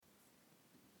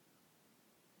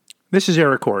This is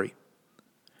Eric Corey.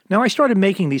 Now, I started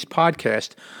making these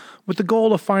podcasts with the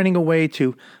goal of finding a way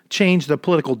to change the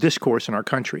political discourse in our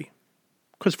country.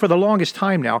 Because for the longest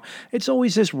time now, it's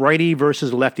always this righty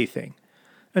versus lefty thing.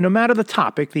 And no matter the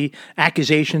topic, the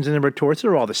accusations and the retorts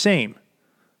are all the same.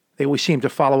 They always seem to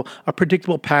follow a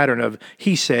predictable pattern of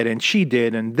he said and she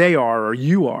did and they are or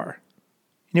you are.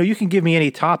 You can give me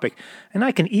any topic, and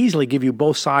I can easily give you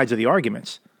both sides of the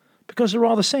arguments. Because they're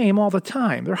all the same all the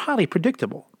time. They're highly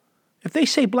predictable. If they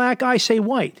say black, I say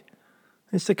white.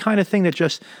 It's the kind of thing that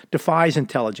just defies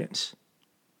intelligence.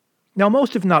 Now,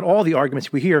 most, if not all, the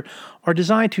arguments we hear are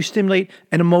designed to stimulate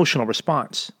an emotional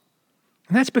response.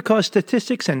 And that's because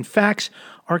statistics and facts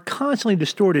are constantly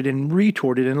distorted and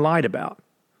retorted and lied about.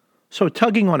 So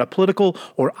tugging on a political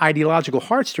or ideological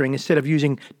heartstring instead of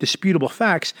using disputable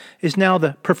facts is now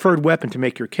the preferred weapon to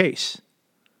make your case.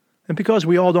 And because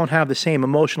we all don't have the same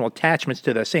emotional attachments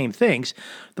to the same things,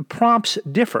 the prompts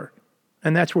differ.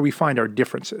 And that's where we find our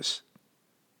differences.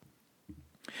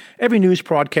 Every news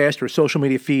broadcast or social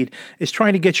media feed is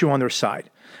trying to get you on their side.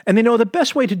 And they know the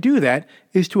best way to do that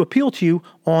is to appeal to you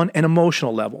on an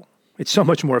emotional level. It's so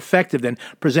much more effective than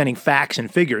presenting facts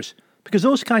and figures, because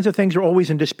those kinds of things are always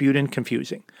in dispute and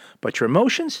confusing. But your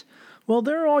emotions, well,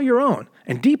 they're all your own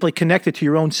and deeply connected to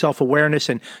your own self-awareness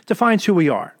and defines who we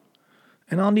are.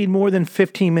 And I'll need more than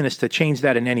 15 minutes to change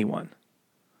that in anyone.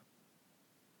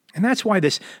 And that's why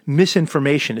this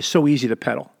misinformation is so easy to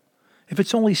peddle. If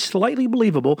it's only slightly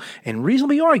believable and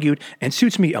reasonably argued and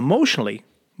suits me emotionally,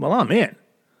 well, I'm in.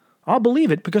 I'll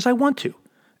believe it because I want to,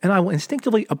 and I will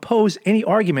instinctively oppose any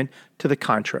argument to the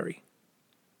contrary.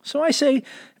 So I say,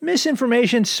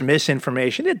 misinformation's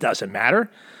misinformation. It doesn't matter.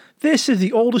 This is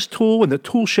the oldest tool in the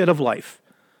tool shed of life.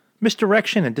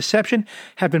 Misdirection and deception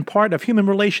have been part of human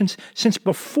relations since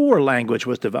before language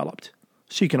was developed.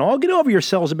 So you can all get over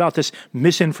yourselves about this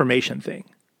misinformation thing.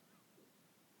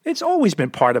 It's always been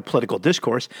part of political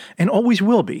discourse and always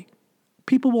will be.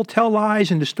 People will tell lies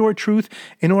and distort truth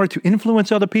in order to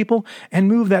influence other people and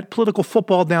move that political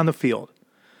football down the field.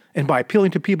 And by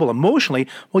appealing to people emotionally,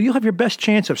 well, you'll have your best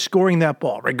chance of scoring that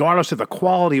ball, regardless of the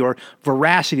quality or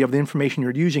veracity of the information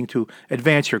you're using to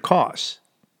advance your cause.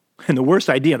 And the worst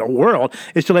idea in the world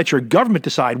is to let your government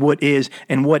decide what is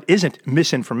and what isn't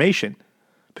misinformation.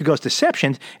 Because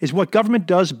deception is what government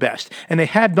does best, and they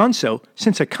have done so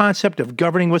since the concept of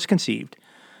governing was conceived.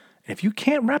 And if you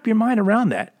can't wrap your mind around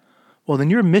that, well, then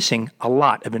you're missing a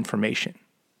lot of information.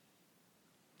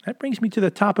 That brings me to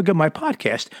the topic of my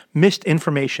podcast,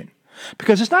 Misinformation.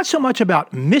 Because it's not so much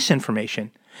about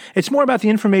misinformation, it's more about the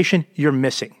information you're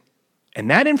missing.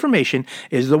 And that information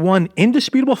is the one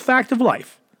indisputable fact of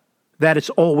life, that it's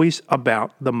always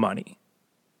about the money.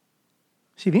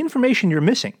 See, the information you're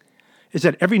missing is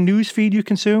that every news feed you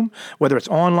consume, whether it's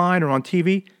online or on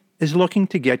TV, is looking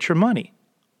to get your money.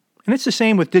 And it's the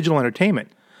same with digital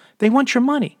entertainment. They want your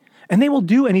money, and they will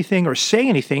do anything or say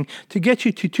anything to get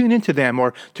you to tune into them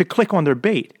or to click on their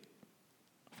bait.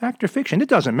 Fact or fiction, it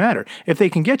doesn't matter. If they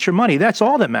can get your money, that's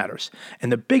all that matters.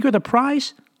 And the bigger the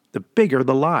prize, the bigger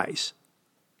the lies.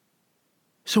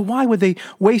 So why would they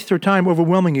waste their time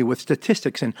overwhelming you with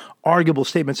statistics and arguable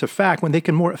statements of fact when they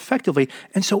can more effectively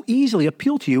and so easily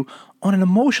appeal to you on an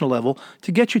emotional level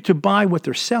to get you to buy what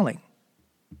they're selling?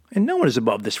 And no one is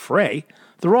above this fray.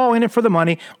 They're all in it for the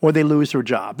money or they lose their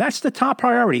job. That's the top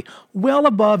priority, well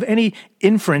above any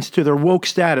inference to their woke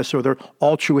status or their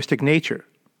altruistic nature.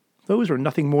 Those are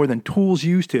nothing more than tools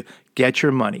used to get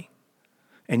your money.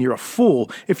 And you're a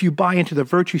fool if you buy into the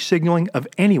virtue signaling of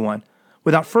anyone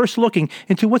without first looking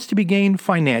into what's to be gained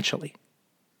financially.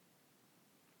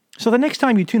 So the next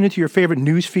time you tune into your favorite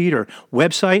news feed or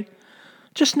website,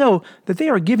 just know that they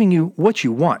are giving you what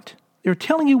you want. They're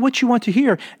telling you what you want to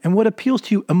hear and what appeals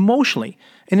to you emotionally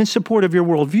and in support of your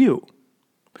worldview.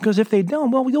 Because if they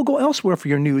don't, well, you'll go elsewhere for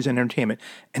your news and entertainment,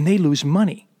 and they lose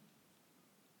money.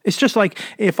 It's just like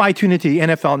if I tune into the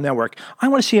NFL Network, I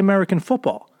want to see American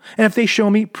football. And if they show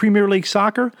me Premier League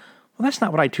soccer, well, that's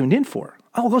not what I tuned in for.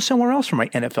 I'll go somewhere else for my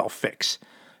NFL fix.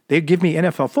 They give me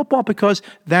NFL football because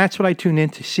that's what I tune in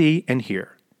to see and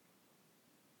hear.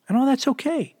 And all that's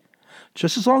okay,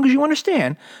 just as long as you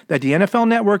understand that the NFL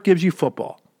Network gives you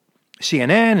football.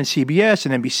 CNN and CBS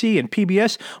and NBC and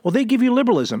PBS, well, they give you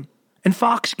liberalism, and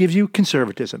Fox gives you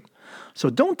conservatism. So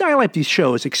don't dial up these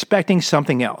shows expecting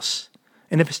something else.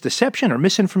 And if it's deception or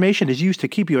misinformation is used to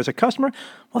keep you as a customer,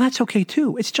 well, that's okay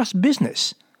too. It's just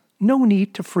business. No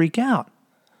need to freak out.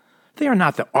 They are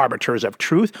not the arbiters of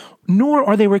truth, nor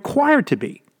are they required to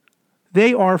be.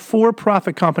 They are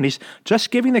for-profit companies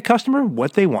just giving the customer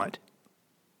what they want.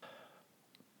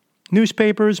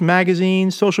 Newspapers,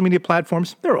 magazines, social media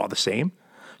platforms, they're all the same.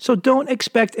 So don't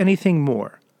expect anything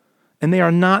more. And they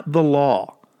are not the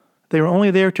law. They are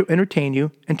only there to entertain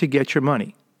you and to get your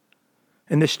money.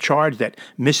 And this charge that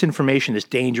misinformation is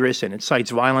dangerous and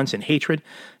incites violence and hatred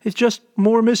is just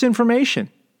more misinformation.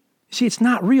 You see, it's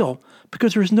not real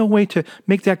because there is no way to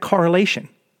make that correlation.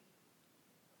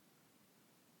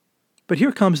 But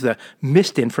here comes the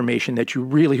misinformation that you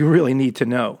really, really need to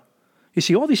know. You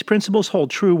see, all these principles hold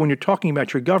true when you're talking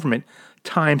about your government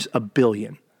times a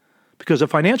billion. Because the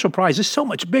financial prize is so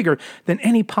much bigger than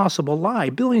any possible lie.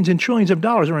 Billions and trillions of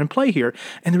dollars are in play here,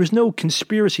 and there is no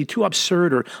conspiracy too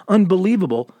absurd or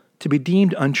unbelievable to be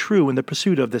deemed untrue in the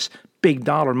pursuit of this big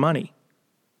dollar money.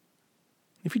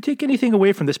 If you take anything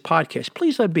away from this podcast,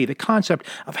 please let it be the concept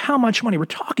of how much money we're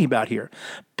talking about here.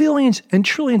 Billions and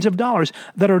trillions of dollars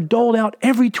that are doled out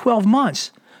every 12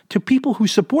 months to people who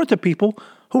support the people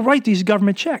who write these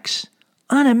government checks.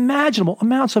 Unimaginable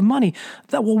amounts of money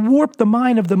that will warp the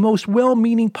mind of the most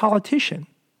well-meaning politician.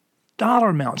 Dollar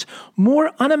amounts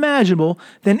more unimaginable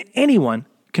than anyone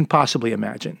can possibly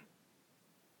imagine.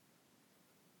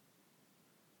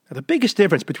 Now, the biggest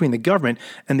difference between the government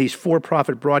and these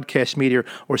for-profit broadcast media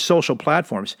or social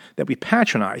platforms that we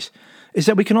patronize is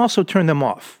that we can also turn them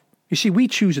off. You see, we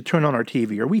choose to turn on our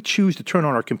TV or we choose to turn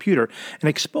on our computer and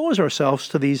expose ourselves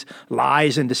to these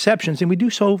lies and deceptions, and we do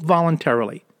so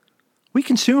voluntarily. We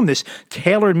consume this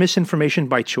tailored misinformation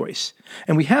by choice,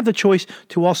 and we have the choice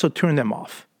to also turn them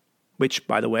off, which,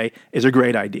 by the way, is a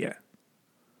great idea.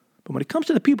 But when it comes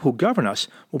to the people who govern us,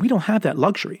 well, we don't have that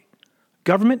luxury.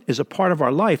 Government is a part of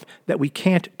our life that we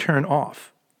can't turn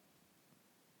off.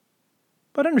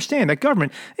 But understand that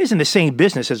government isn't the same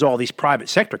business as all these private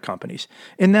sector companies,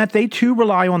 in that they too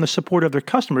rely on the support of their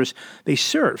customers they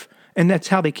serve, and that's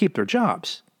how they keep their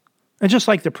jobs. And just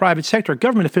like the private sector,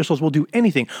 government officials will do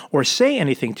anything or say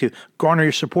anything to garner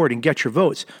your support and get your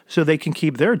votes so they can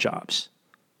keep their jobs.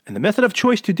 And the method of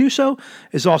choice to do so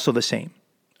is also the same,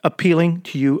 appealing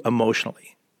to you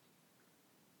emotionally.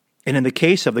 And in the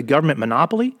case of the government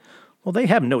monopoly, well, they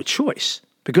have no choice.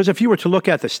 Because if you were to look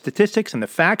at the statistics and the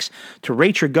facts to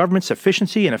rate your government's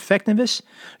efficiency and effectiveness,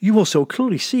 you will so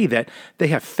clearly see that they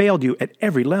have failed you at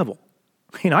every level.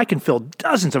 I can fill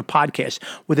dozens of podcasts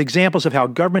with examples of how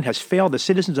government has failed the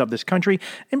citizens of this country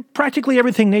in practically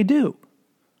everything they do.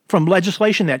 From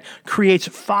legislation that creates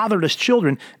fatherless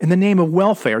children in the name of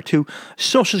welfare, to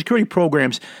Social Security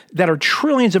programs that are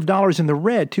trillions of dollars in the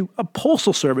red, to a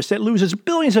postal service that loses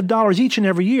billions of dollars each and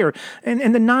every year,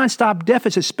 and the nonstop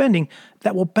deficit spending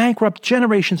that will bankrupt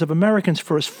generations of Americans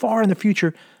for as far in the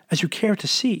future as you care to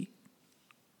see.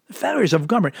 The failures of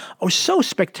government are so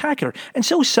spectacular and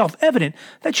so self-evident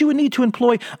that you would need to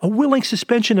employ a willing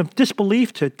suspension of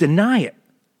disbelief to deny it.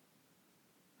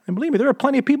 And believe me, there are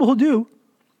plenty of people who do,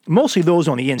 mostly those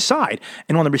on the inside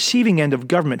and on the receiving end of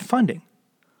government funding.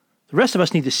 The rest of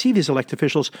us need to see these elected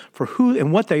officials for who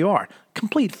and what they are,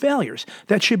 complete failures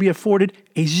that should be afforded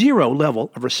a zero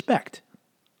level of respect.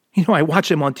 I watch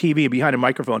them on TV behind a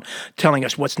microphone telling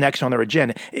us what's next on their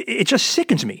agenda. It just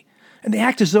sickens me. And they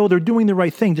act as though they're doing the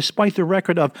right thing despite their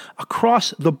record of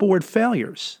across-the-board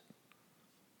failures.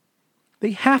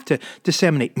 They have to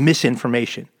disseminate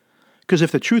misinformation, because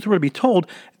if the truth were to be told,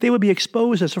 they would be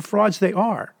exposed as the frauds they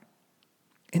are.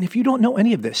 And if you don't know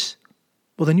any of this,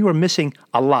 well, then you are missing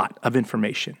a lot of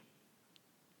information.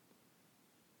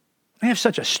 I have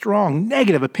such a strong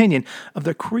negative opinion of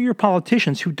the career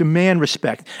politicians who demand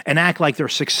respect and act like they're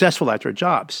successful at their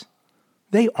jobs.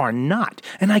 They are not,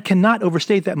 and I cannot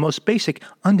overstate that most basic,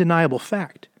 undeniable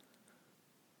fact.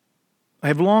 I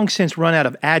have long since run out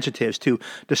of adjectives to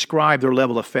describe their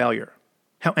level of failure.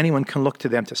 How anyone can look to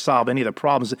them to solve any of the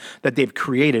problems that they've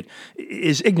created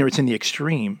is ignorance in the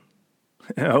extreme.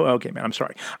 Oh, okay, man, I'm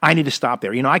sorry. I need to stop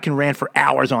there. I can rant for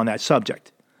hours on that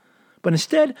subject. But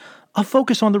instead, I'll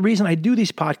focus on the reason I do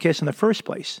these podcasts in the first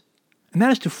place, and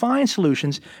that is to find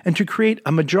solutions and to create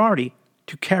a majority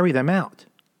to carry them out.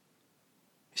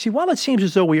 See, while it seems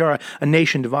as though we are a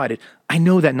nation divided, I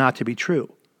know that not to be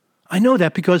true. I know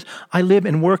that because I live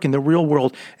and work in the real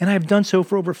world, and I have done so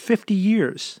for over 50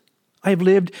 years. I have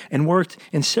lived and worked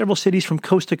in several cities from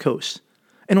coast to coast.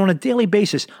 And on a daily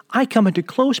basis, I come into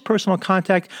close personal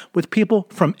contact with people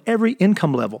from every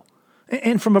income level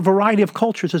and from a variety of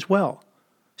cultures as well.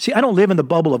 See, I don't live in the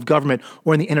bubble of government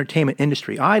or in the entertainment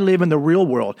industry. I live in the real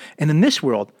world. And in this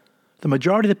world, the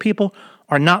majority of the people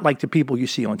are not like the people you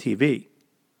see on TV.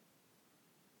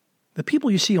 The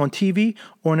people you see on TV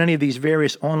or on any of these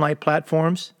various online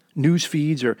platforms, news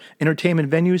feeds, or entertainment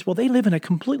venues, well, they live in a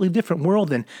completely different world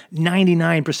than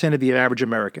 99% of the average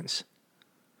Americans.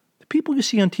 The people you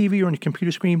see on TV or on your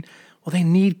computer screen, well, they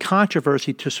need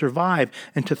controversy to survive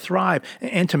and to thrive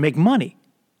and to make money.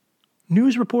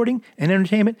 News reporting and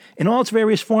entertainment in all its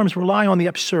various forms rely on the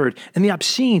absurd and the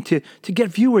obscene to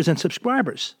get viewers and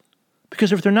subscribers.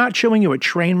 Because if they're not showing you a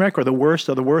train wreck or the worst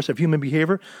of human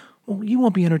behavior, well, you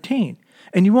won't be entertained.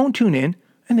 And you won't tune in,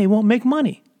 and they won't make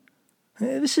money.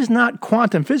 This is not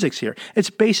quantum physics here. It's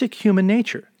basic human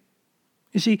nature.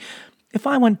 You see, if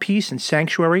I want peace and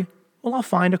sanctuary, well, I'll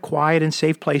find a quiet and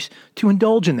safe place to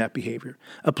indulge in that behavior,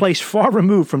 a place far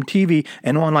removed from TV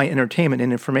and online entertainment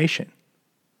and information.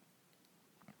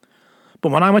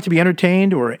 But when I want to be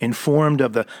entertained or informed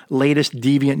of the latest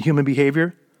deviant human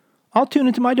behavior, I'll tune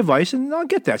into my device and I'll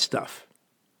get that stuff.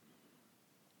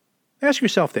 Ask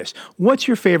yourself this: what's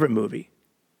your favorite movie?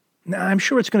 Now, I'm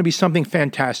sure it's going to be something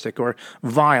fantastic or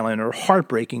violent or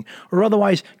heartbreaking or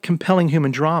otherwise compelling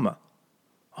human drama.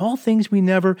 All things we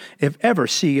never, if ever,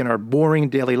 see in our boring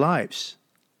daily lives.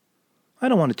 I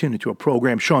don't want to tune into a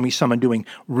program showing me someone doing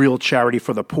real charity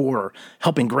for the poor or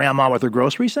helping grandma with her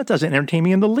groceries. That doesn't entertain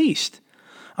me in the least.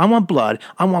 I want blood.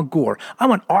 I want gore. I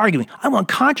want arguing. I want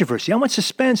controversy. I want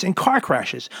suspense and car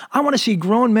crashes. I want to see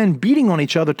grown men beating on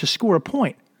each other to score a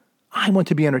point. I want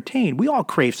to be entertained. We all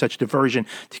crave such diversion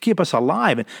to keep us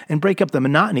alive and break up the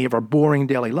monotony of our boring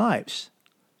daily lives.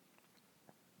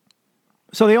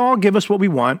 So they all give us what we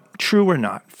want, true or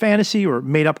not, fantasy or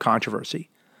made-up controversy.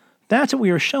 That's what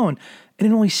we are shown, and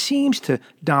it only seems to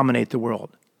dominate the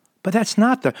world. But that's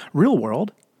not the real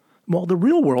world. Well, the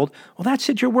real world, that's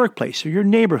at your workplace or your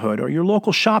neighborhood or your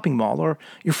local shopping mall or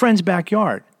your friend's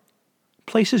backyard.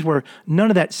 Places where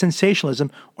none of that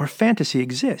sensationalism or fantasy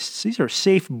exists. These are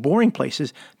safe, boring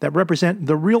places that represent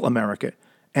the real America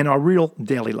and our real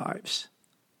daily lives.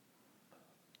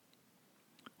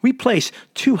 We place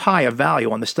too high a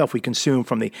value on the stuff we consume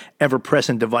from the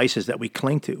ever-present devices that we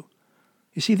cling to.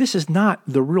 You see, this is not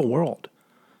the real world.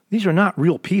 These are not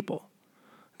real people.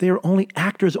 They are only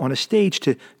actors on a stage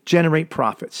to generate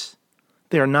profits.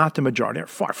 They are not the majority. They're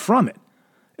far from it.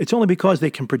 It's only because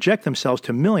they can project themselves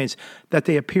to millions that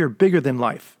they appear bigger than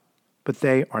life. But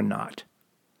they are not.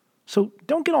 So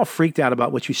don't get all freaked out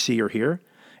about what you see or hear.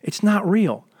 It's not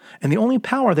real. And the only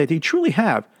power that they truly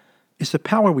have is the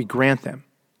power we grant them.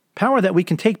 Power that we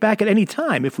can take back at any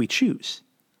time if we choose.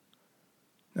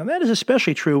 Now that is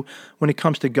especially true when it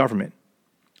comes to government.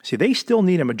 See, they still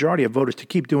need a majority of voters to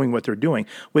keep doing what they're doing,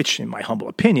 which, in my humble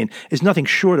opinion, is nothing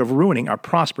short of ruining our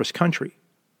prosperous country.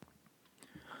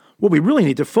 What we really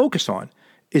need to focus on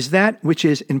is that which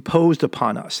is imposed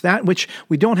upon us, that which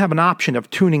we don't have an option of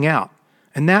tuning out,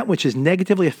 and that which is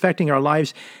negatively affecting our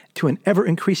lives to an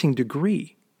ever-increasing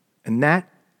degree, and that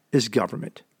is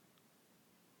government.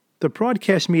 The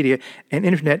broadcast media and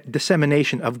internet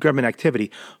dissemination of government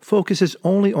activity focuses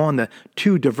only on the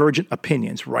two divergent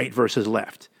opinions, right versus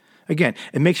left. Again,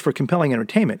 it makes for compelling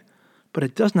entertainment, but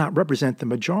it does not represent the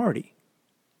majority.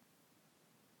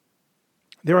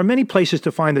 There are many places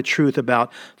to find the truth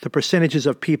about the percentages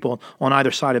of people on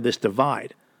either side of this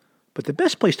divide, but the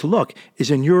best place to look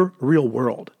is in your real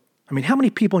world. I mean, how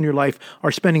many people in your life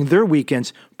are spending their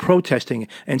weekends protesting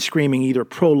and screaming either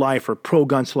pro-life or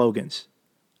pro-gun slogans?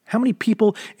 How many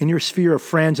people in your sphere of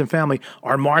friends and family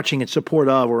are marching in support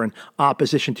of or in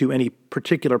opposition to any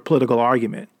particular political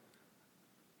argument?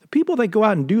 The people that go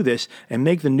out and do this and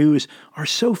make the news are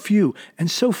so few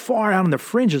and so far out on the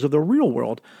fringes of the real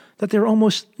world that they're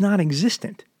almost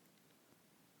non-existent.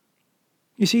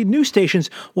 You see, news stations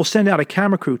will send out a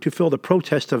camera crew to fill the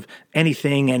protest of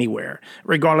anything, anywhere,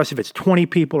 regardless if it's 20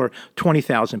 people or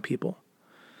 20,000 people.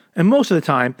 And most of the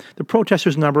time, the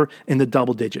protesters number in the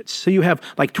double digits. So you have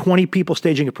like 20 people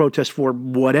staging a protest for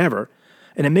whatever,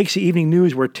 and it makes the evening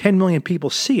news where 10 million people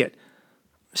see it.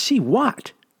 See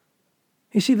what?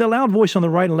 You see, the loud voice on the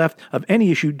right and left of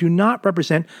any issue do not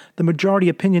represent the majority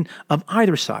opinion of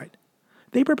either side.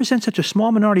 They represent such a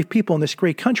small minority of people in this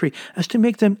great country as to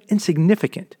make them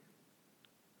insignificant.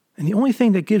 And the only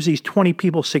thing that gives these 20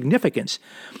 people significance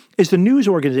is the news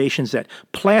organizations that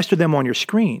plaster them on your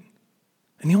screen.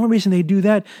 And the only reason they do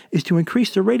that is to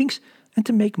increase their ratings and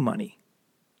to make money.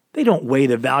 They don't weigh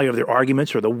the value of their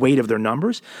arguments or the weight of their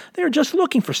numbers. They are just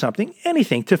looking for something,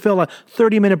 anything, to fill a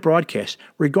 30-minute broadcast,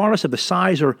 regardless of the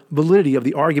size or validity of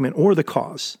the argument or the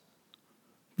cause.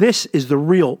 This is the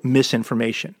real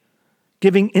misinformation,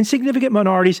 giving insignificant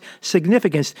minorities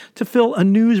significance to fill a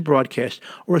news broadcast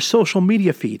or a social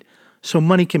media feed so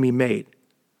money can be made.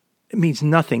 It means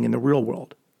nothing in the real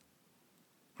world.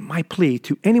 My plea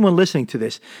to anyone listening to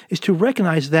this is to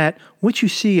recognize that what you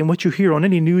see and what you hear on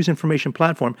any news information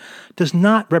platform does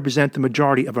not represent the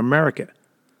majority of America.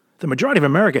 The majority of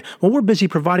America, well, we're busy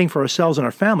providing for ourselves and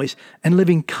our families and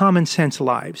living common sense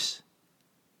lives.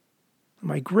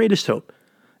 My greatest hope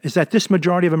is that this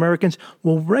majority of Americans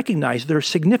will recognize their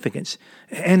significance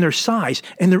and their size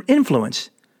and their influence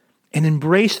and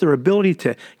embrace their ability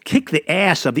to kick the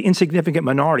ass of the insignificant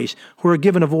minorities who are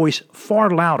given a voice far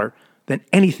louder than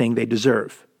anything they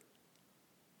deserve.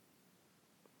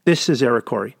 This is Eric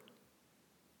Corey.